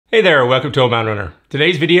Hey there, welcome to Old Man Runner.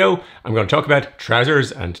 Today's video, I'm going to talk about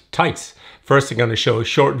trousers and tights. First, I'm going to show a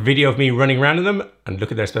short video of me running around in them and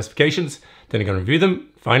look at their specifications. Then I'm going to review them.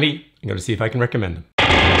 Finally, I'm going to see if I can recommend them.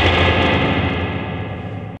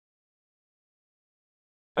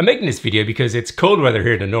 I'm making this video because it's cold weather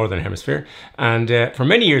here in the Northern Hemisphere, and for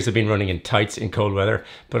many years I've been running in tights in cold weather,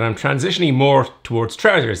 but I'm transitioning more towards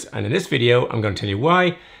trousers, and in this video I'm going to tell you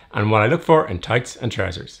why and what I look for in tights and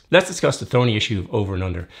trousers. Let's discuss the thorny issue of over and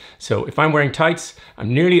under. So if I'm wearing tights,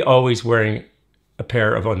 I'm nearly always wearing a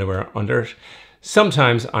pair of underwear under it.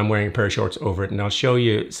 Sometimes I'm wearing a pair of shorts over it, and I'll show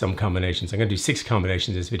you some combinations. I'm going to do 6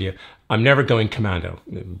 combinations in this video. I'm never going commando.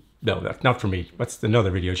 No, that's not for me. That's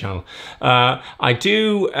another video channel. I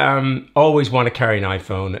do always want to carry an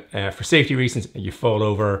iPhone for safety reasons. You fall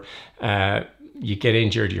over, you get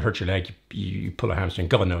injured, you hurt your leg, you pull a hamstring,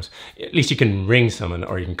 God knows. At least you can ring someone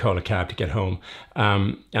or you can call a cab to get home.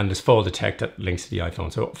 And there's fall detect that links to the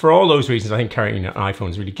iPhone. So for all those reasons, I think carrying an iPhone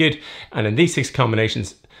is really good. And in these 6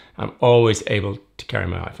 combinations, I'm always able to carry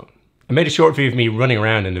my iPhone. I made a short video of me running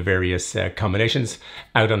around in the various combinations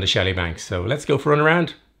out on the Shelly Banks. So let's go for a run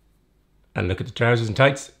around and look at the trousers and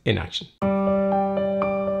tights in action.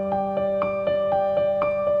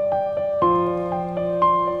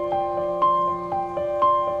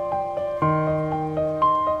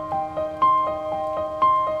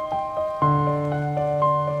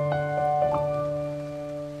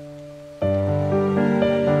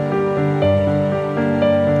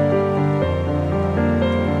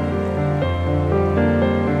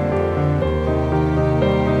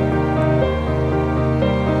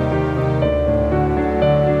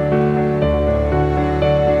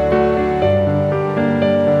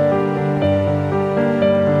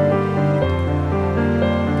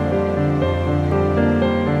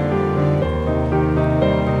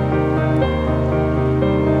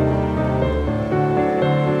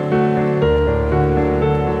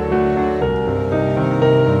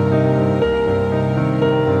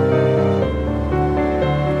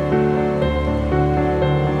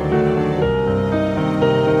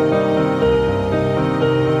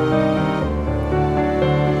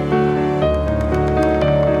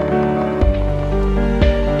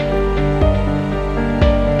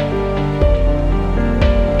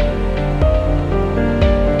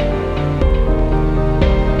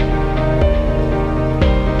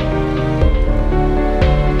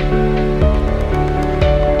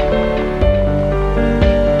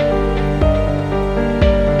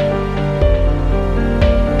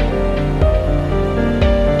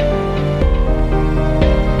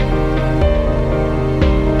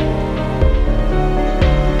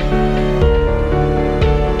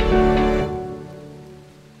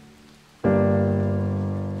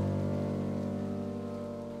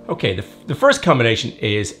 Okay, the first combination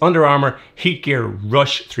is Under Armour Heat Gear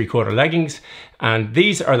Rush 3/4 leggings, and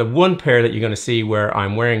these are the one pair that you're going to see where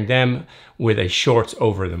I'm wearing them with a shorts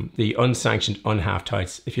over them, the unsanctioned unhalf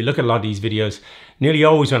tights. If you look at a lot of these videos, nearly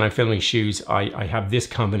always when I'm filming shoes, I have this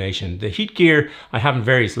combination. The Heat Gear I have in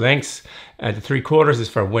various lengths. The 3/4 is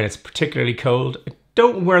for when it's particularly cold. I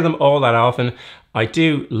don't wear them all that often. I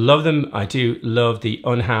do love them. I do love the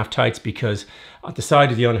unhalf tights because at the side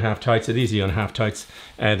of the unhalf tights, so these are the unhalf tights,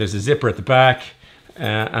 there's a zipper at the back,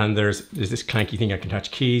 and there's this clanky thing I can attach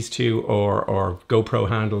keys to or GoPro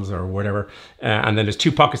handles or whatever. And then there's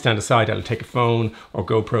 2 pockets down the side that'll take a phone or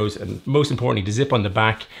GoPros, and most importantly, the zip on the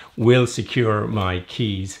back will secure my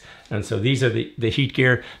keys. And so these are the Heat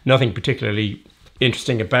Gear. Nothing particularly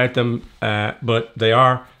interesting about them, but they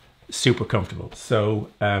are super comfortable. So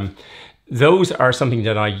those are something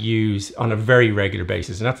that I use on a very regular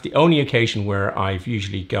basis, and that's the only occasion where I've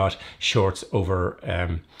usually got shorts over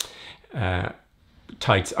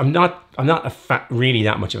tights. I'm not really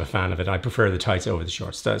that much of a fan of it. I prefer the tights over the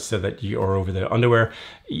shorts, so that or over the underwear.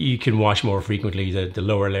 You can wash more frequently the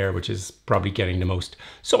lower layer, which is probably getting the most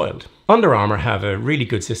soiled. Under Armour have a really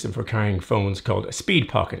good system for carrying phones called a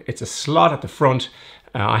Speedpocket. It's a slot at the front.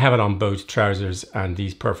 I have it on both trousers and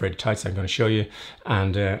these perforated tights I'm going to show you,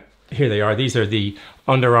 and here they are. These are the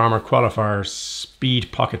Under Armour Qualifier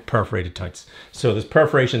Speedpocket perforated tights. So there's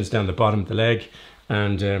perforations down the bottom of the leg,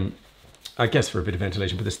 and I guess for a bit of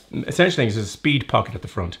ventilation, but this essentially is a speed pocket at the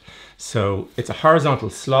front. So it's a horizontal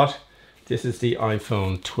slot. This is the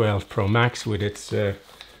iPhone 12 Pro Max with its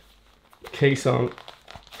case on,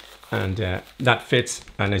 and that fits,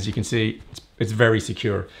 and as you can see, it's very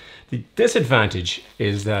secure. The disadvantage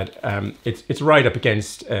is that it's right up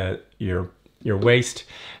against your waist,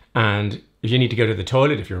 and if you need to go to the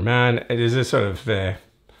toilet, if you're a man, it is a sort of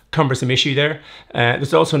cumbersome issue there.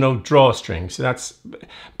 There's also no drawstring, so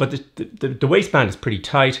but the waistband is pretty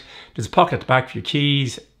tight. There's a pocket at the back for your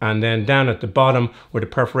keys, and then down at the bottom where the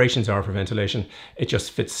perforations are for ventilation, it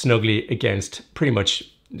just fits snugly against pretty much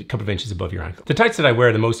a couple of inches above your ankle. The tights that I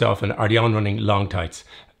wear the most often are the on-running long tights.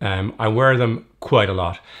 I wear them quite a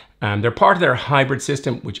lot. They're part of their hybrid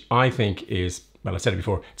system, which I think is, well, I said it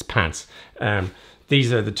before, it's pants.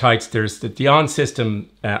 These are the tights. There's the on system.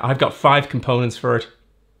 I've got 5 components for it.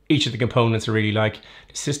 Each of the components I really like.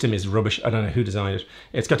 The system is rubbish. I don't know who designed it.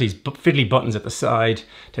 It's got these fiddly buttons at the side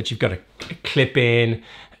that you've got to clip in.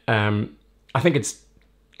 I think it's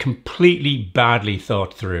completely badly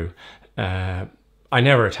thought through. I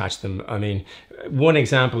never attach them. I mean, one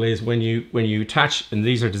example is when you attach, and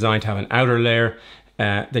these are designed to have an outer layer,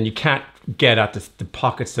 then you can't get at the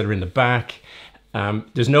pockets that are in the back.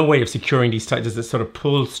 There's no way of securing these tights. There's this sort of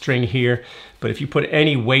pull string here, but if you put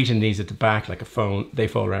any weight in these at the back, like a phone, they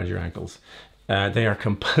fall around your ankles. They are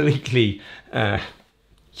completely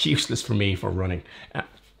useless for me for running,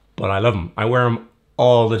 but I love them. I wear them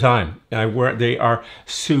all the time. They are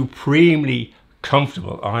supremely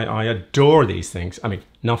comfortable. I adore these things. I mean,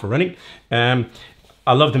 not for running. I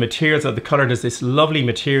love the materials of the color. There's this lovely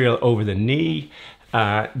material over the knee.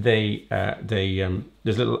 There's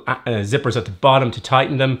little zippers at the bottom to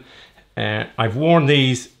tighten them. I've worn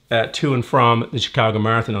these to and from the Chicago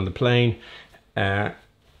Marathon on the plane.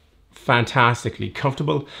 Fantastically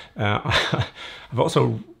comfortable. I've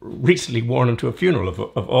also recently worn them to a funeral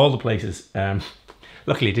of all the places.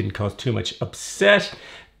 Luckily it didn't cause too much upset.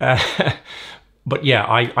 But yeah,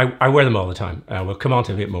 I wear them all the time. We'll come on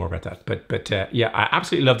to a bit more about that. But yeah, I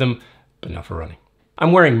absolutely love them, but not for running.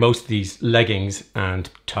 I'm wearing most of these leggings and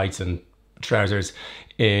tights and trousers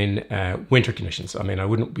in winter conditions. I mean, I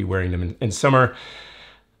wouldn't be wearing them in summer.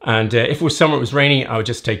 And if it was summer, it was rainy, I would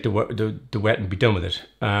just take the wet and be done with it.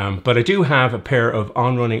 But I do have a pair of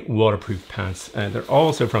on-running waterproof pants. They're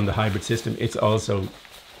also from the hybrid system. It's also,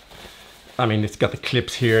 I mean, it's got the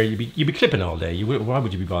clips here. You'd be clipping all day. Why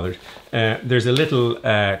would you be bothered? There's a little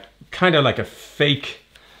kind of like a fake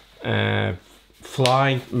man's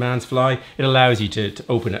fly. It allows you to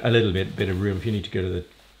open a little bit of room if you need to go to the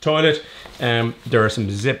toilet. There are some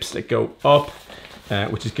zips that go up,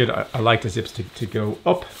 which is good. I like the zips to go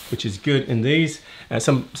up, which is good in these.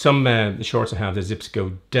 Some the shorts I have, the zips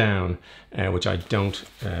go down, which I don't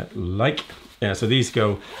like. So these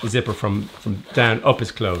go, the zipper from down up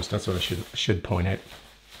is closed. That's what I should point out.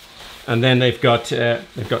 And then they've got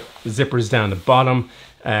zippers down the bottom.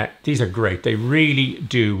 These are great. They really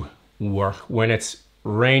do work when it's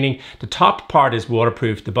raining. The top part is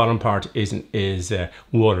waterproof. The bottom part is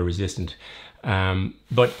water resistant.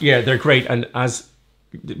 But yeah, they're great. And as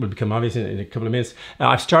it will become obvious in a couple of minutes,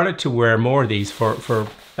 I've started to wear more of these for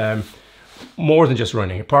more than just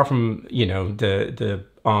running. Apart from, you know, the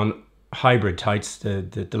on hybrid tights,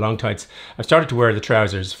 the long tights, I've started to wear the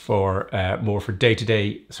trousers for more for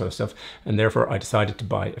day-to-day sort of stuff, and therefore I decided to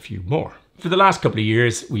buy a few more. For the last couple of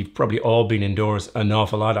years, we've probably all been indoors an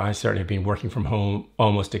awful lot. I certainly have been working from home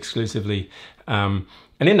almost exclusively. And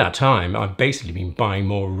in that time, I've basically been buying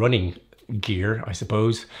more running gear, I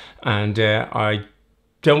suppose. And I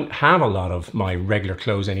don't have a lot of my regular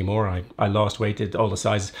clothes anymore. I lost weight, did all the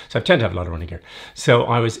sizes, so I tend to have a lot of running gear. So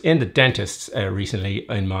I was in the dentist's recently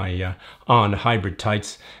in my on hybrid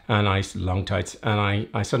tights and long tights, and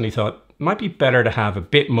I suddenly thought it might be better to have a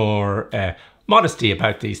bit more modesty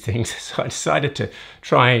about these things. So I decided to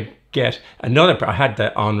try and get another pair. I had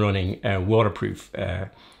the on-running waterproof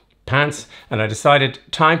pants, and I decided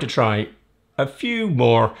time to try a few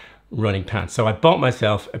more running pants. So I bought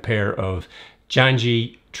myself a pair of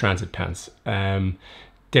Janji transit pants.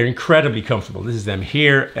 They're incredibly comfortable. This is them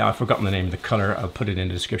here. I've forgotten the name of the color. I'll put it in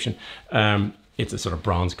the description. It's a sort of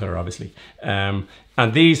bronze color, obviously. And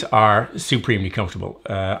these are supremely comfortable.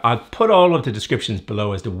 I'll put all of the descriptions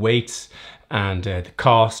below as the weights and the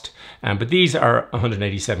cost. But these are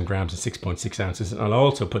 187 grams and 6.6 ounces. And I'll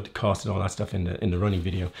also put the cost and all that stuff in the running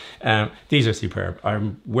video. These are superb.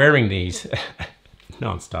 I'm wearing these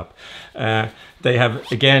non-stop. They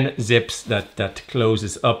have, again, zips that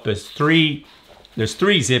closes up. There's three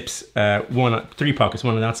zips, 3 pockets,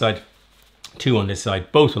 one on that side, 2 on this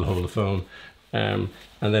side. Both will hold the phone. And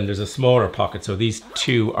then there's a smaller pocket. So these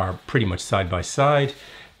 2 are pretty much side by side.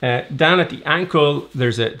 Down at the ankle,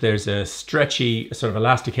 there's a stretchy, sort of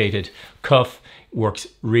elasticated cuff. Works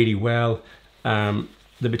really well.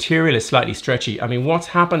 The material is slightly stretchy. I mean, what's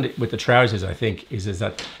happened with the trousers, I think, is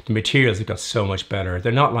that the materials have got so much better.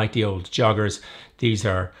 They're not like the old joggers. These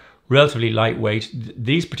are relatively lightweight.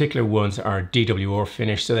 These particular ones are DWR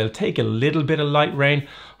finished, so they'll take a little bit of light rain.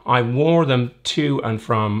 I wore them to and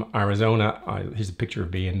from Arizona. Here's a picture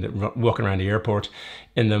of me walking around the airport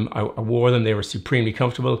in them. I wore them. They were supremely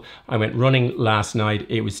comfortable. I went running last night.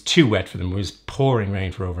 It was too wet for them. It was pouring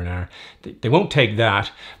rain for over an hour. They won't take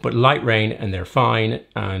that, but light rain and they're fine.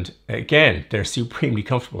 And again, they're supremely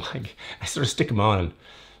comfortable. I sort of stick them on and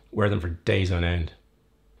wear them for days on end.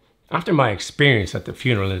 After my experience at the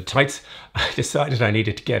funeral in the tights, I decided I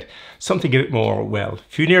needed to get something a bit more, well,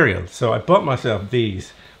 funereal. So I bought myself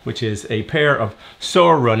these, which is a pair of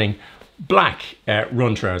Soar running black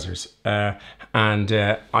run trousers. And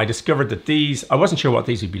I discovered that these, I wasn't sure what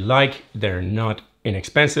these would be like. They're not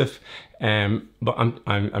inexpensive, but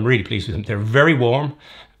I'm really pleased with them. They're very warm.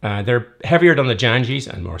 They're heavier than the Janjis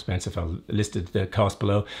and more expensive. I'll listed the cost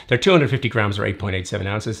below. They're 250 grams or 8.87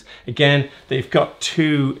 ounces. Again, they've got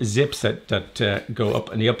two zips that go up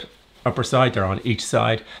on the upper side. They're on each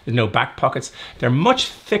side. There's no back pockets. They're much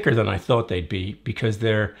thicker than I thought they'd be because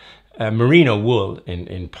they're merino wool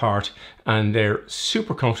in part, and they're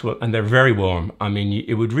super comfortable and they're very warm. I mean,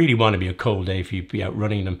 it would really want to be a cold day for you to be out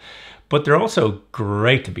running them. But they're also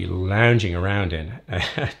great to be lounging around in.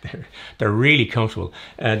 They're really comfortable.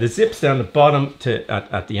 The zips down the bottom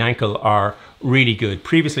at the ankle are really good.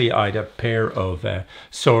 Previously, I had a pair of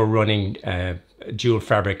Soar running dual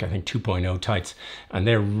fabric, I think 2.0 tights, and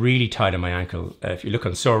they're really tight on my ankle. If you look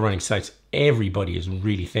on Soar running sites, everybody is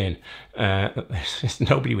really thin. There's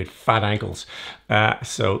nobody with fat ankles.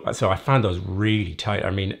 So I found those really tight.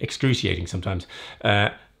 I mean, excruciating sometimes.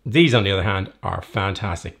 These, on the other hand, are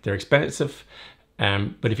fantastic. They're expensive,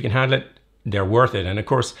 but if you can handle it, they're worth it. And of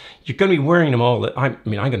course, you're going to be wearing them all. I'm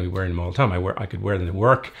going to be wearing them all the time. I could wear them to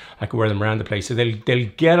work. I could wear them around the place. So they'll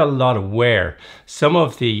get a lot of wear. Some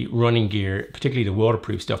of the running gear, particularly the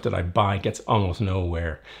waterproof stuff that I buy, gets almost no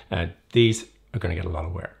wear. These are going to get a lot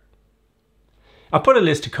of wear. I'll put a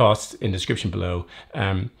list of costs in the description below.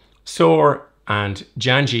 Soar and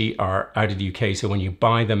Janji are out of the UK, so when you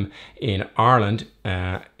buy them in Ireland,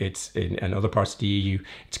 it's in other parts of the EU,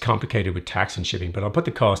 it's complicated with tax and shipping, but I'll put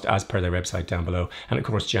the cost as per their website down below. And of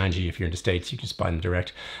course, Janji, if you're in the States, you can just buy them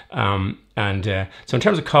direct. So in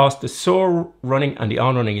terms of cost, the Soar running and the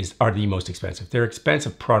On running are the most expensive. They're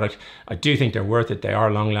expensive product. I do think they're worth it. They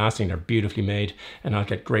are long lasting, they're beautifully made, and I'll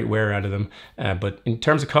get great wear out of them. But in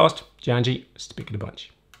terms of cost, Janji is the pick of the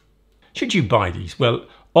bunch. Should you buy these? Well,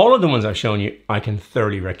 all of the ones I've shown you, I can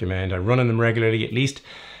thoroughly recommend. I run in them regularly, at least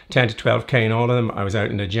 10 to 12K in all of them. I was out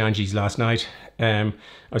in the Janjis last night. I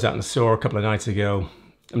was out in the Soar a couple of nights ago.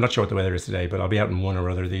 I'm not sure what the weather is today, but I'll be out in one or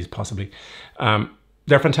other of these possibly.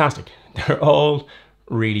 They're fantastic. They're all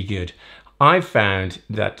really good. I've found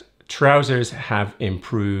that trousers have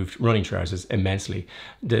improved, running trousers, immensely.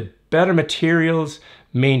 The better materials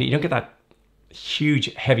mean that you don't get that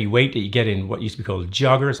huge heavy weight that you get in what used to be called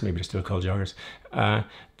joggers. Maybe they're still called joggers.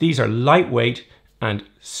 These are lightweight and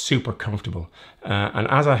super comfortable. And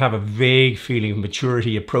as I have a vague feeling of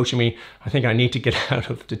maturity approaching me, I think I need to get out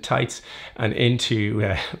of the tights and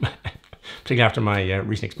into, particularly after my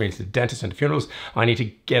recent experience at the dentist and the funerals, I need to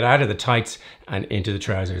get out of the tights and into the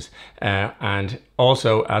trousers. And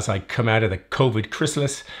also, as I come out of the COVID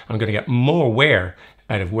chrysalis, I'm going to get more wear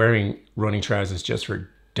out of wearing running trousers just for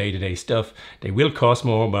day-to-day stuff. They will cost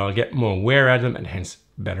more, but I'll get more wear out of them and hence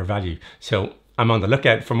better value. So I'm on the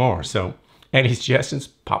lookout for more. So any suggestions,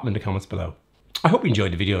 pop them in the comments below. I hope you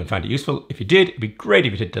enjoyed the video and found it useful. If you did, it'd be great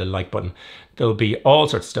if you hit the like button. There'll be all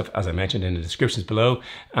sorts of stuff, as I mentioned, in the descriptions below.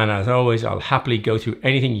 And as always, I'll happily go through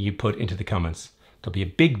anything you put into the comments. There'll be a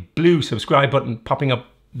big blue subscribe button popping up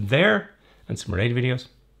there and some related videos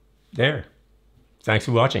there. Thanks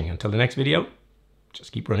for watching. Until the next video,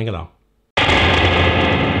 just keep running along.